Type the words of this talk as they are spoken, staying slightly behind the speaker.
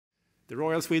the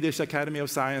Royal Swedish Academy of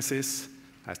Sciences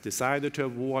has decided to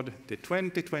award the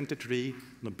 2023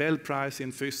 Nobel Prize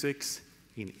in Physics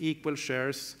in equal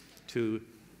shares to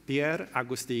Pierre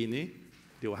Agostini,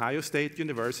 the Ohio State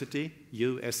University,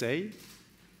 USA,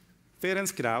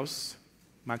 Ferenc Krausz,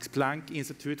 Max Planck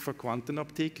Institute for Quantum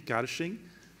Optik, Garching,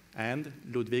 and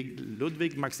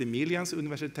Ludwig Maximilians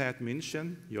Universität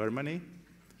München, Germany,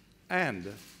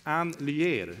 and Anne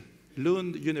Luyer,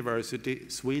 Lund University,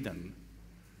 Sweden,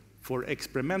 for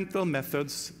experimental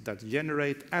methods that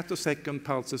generate attosecond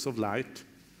pulses of light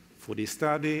for the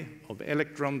study of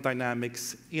electron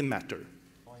dynamics in matter.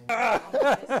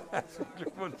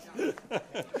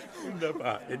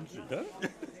 Wunderbar, endlich, ne?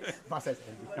 Was heißt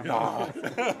endlich? Ja.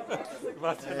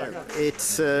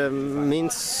 It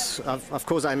means, of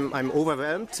course, I'm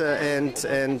overwhelmed, and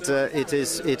it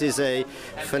is a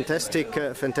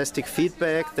fantastic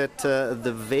feedback that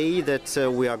the way that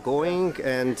we are going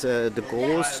and the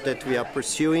goals that we are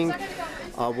pursuing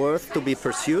are worth to be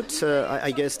pursued.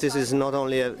 I guess this is not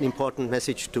only an important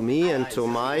message to me and to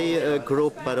my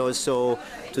group, but also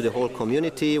to the whole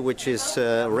community, which is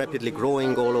rapidly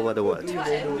growing all over the world.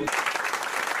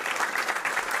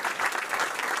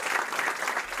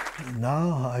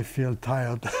 Now I feel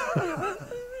tired.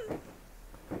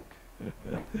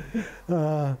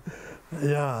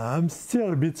 Yeah, I'm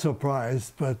still a bit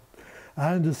surprised, but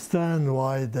I understand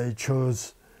why they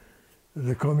chose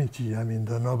the committee. I mean,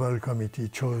 the Nobel Committee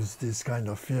chose this kind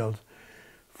of field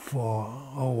for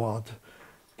award.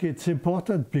 It's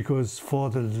important because for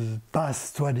the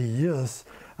past 20 years,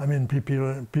 I mean,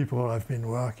 people have been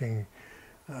working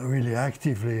really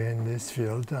actively in this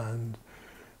field, and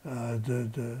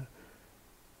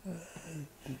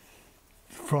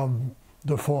from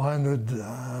the 400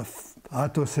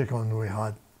 attosecond we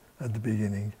had at the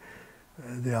beginning,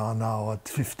 they are now at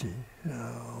 50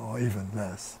 or even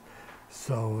less.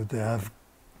 So they have,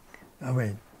 I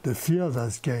mean, the field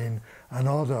has gained an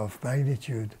order of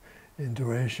magnitude in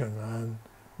duration, and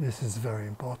this is very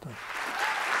important.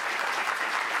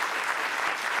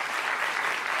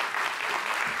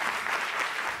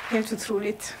 Helt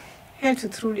otroligt. Helt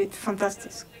otroligt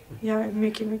fantastiskt. Jag är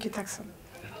mycket tacksam.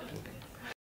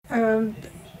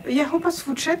 Jag hoppas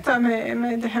fortsätta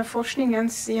med den här forskningen.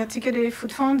 Jag tycker det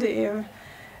fortfarande är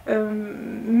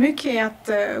mycket att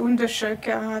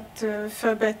undersöka, att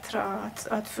förbättra,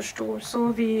 att förstå.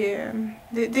 Så det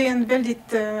är en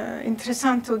väldigt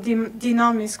intressant och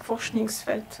dynamisk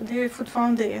forskningsfält. Det är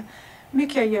fortfarande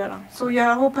mycket att göra. Så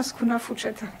jag hoppas kunna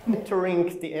fortsätta.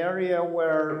 Entering the area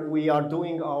where we are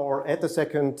doing our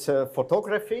attosecond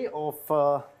photography of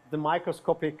the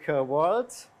microscopic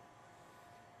world.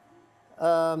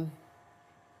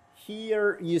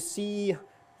 Here you see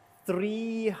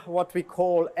three what we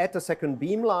call attosecond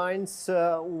beam lines,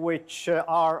 which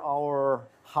are our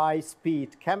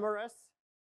high-speed cameras.